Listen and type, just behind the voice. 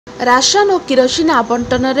Ration और kerosene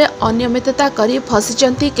आवंटन में अनियमितता करी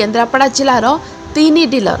फसिचंती केन्द्रापड़ा जिलार 3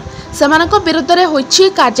 डीलर सेमानक विरुद्ध में होइछि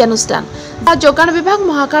कार्यानुष्ठान। जोगाण विभाग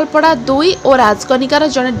महाकालपड़ा 2 और राजकनिकार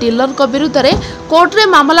जड़े डीलर विरुद्ध में कोर्ट रे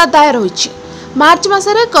मामला दायर होइछि। मार्च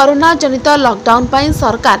मासरे कोरोना जनित लॉकडाउन पाई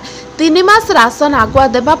सरकार 3 मास राशन आगुआ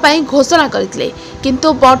देबा पाई घोषणा करथिले,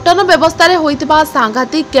 किंतु बटन व्यवस्था रे होइतिबा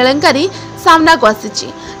सांघातिक केलेंकारी सामना को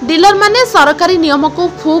आसीछि। डीलर माने सरकारी नियम को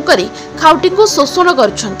फू करी खाउटी को शोषण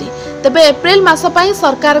करुछंती। तबे एप्रिल मास पाई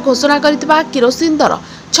सरकार घोषणा करथिबा किरोसिन दर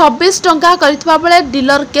 26 टंका करथिबा बेले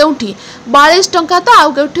डीलर केउठी 42 टंका तो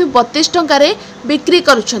आउ केउठी 32 टंका रे बिक्री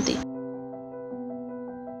करुछंती।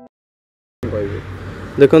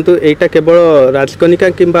 देखंतु एटा केवल राजकनिका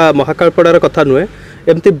किंबा महाकालपड़ार कथा नुहे,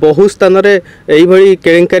 एमती बहु स्थान रे एई भली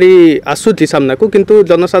केलेंकारी आसुची सामना को, किंतु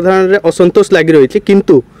जनसाधारण रे असंतोष लागि रहिछि।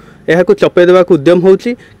 किंतु एहाकु चपे देबा को उद्यम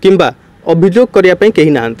होउची किंबा अभियोग करिया पई केही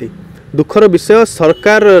नांती। दुखर विषय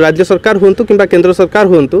सरकार, राज्य सरकार हुंतु किंबा केंद्र सरकार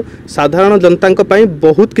हुंतु, साधारण जनता पई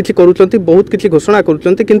बहुत किछि करूचंती, बहुत किछि घोषणा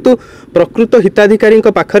करूचंती, किंतु प्रकृत हिताधिकारी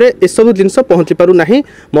पाखरे ए सब जिंस पहुंची पारु नाही।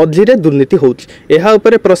 मझिरे दुर्नीति होउची। एहा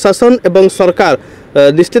उपरे प्रशासन एवं सरकार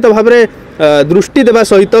निश्चित भाव में दृष्टि देवा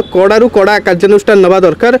सहित कड़ारू कड़ा कार्यानुष्ठान नवा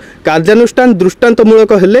दरकार। कार्यानुष्ठान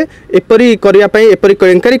दृष्टांतमूलक हेले एपरी करिया पई, एपरी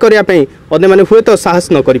केलेंकारी करिया पई अन्य माने हुए तो साहस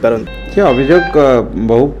न करि पारन। जे अभियोग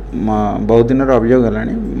बहुत दिन अभियोग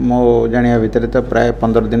हलानी। मो जानिया भितर तो प्राय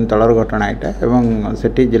 15 दिन तलर घटना एटा, एवं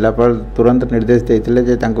सेठी जिलापाल तुरंत निर्देश देइथिले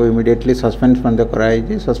जे तांको इमिडिएटली सस्पेंड बंद कराई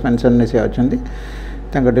जे सस्पेंशन ने से अछंती।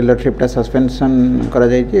 तांको डीलरशिपटा सस्पेंशन करा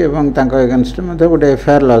जायछि एवं तांको अगेंस्ट मध्ये गोटे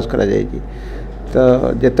एफआईआर लॉन्च करा जायछि। तो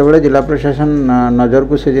जितेबाला जिला प्रशासन नजर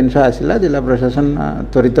को से जिनस आसला, जिला प्रशासन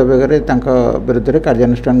त्वरित बेगर विरुद्ध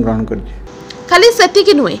कार्यानुष्ठान ग्रहण कर। खाली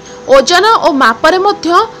सेतिकी नुहे, ओजन और मापरे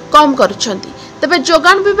मध्य कम करुछंती। तबे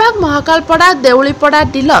जोगाण विभाग महाकालपड़ा देउलीपड़ा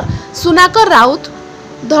डीलर सुनाकर राउत,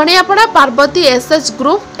 धनियापड़ा पार्वती एसएच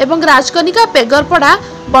ग्रुप एवं राजकनिका पेगरपड़ा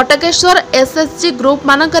बटकेश्वर एसएचजी ग्रुप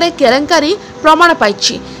मानकरे केलेंकारी प्रमाण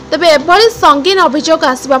पाइछि। तबे एभली संगीन अभियोग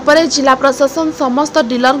आसिबा परे जिला प्रशासन समस्त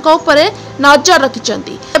डीलर उपरे नजर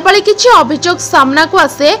रखिचंती। एभली किछि अभियोग सामना को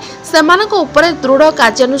आसे सेमानक उपरे दृढ़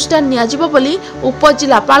कार्यानुष्ठान नियाजिबो बोली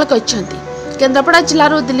उपजिलापाल कहिसंती। केन्द्रापड़ा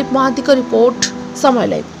जिलारो दिलीप महांती को रिपोर्ट, समय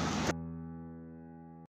लाइव।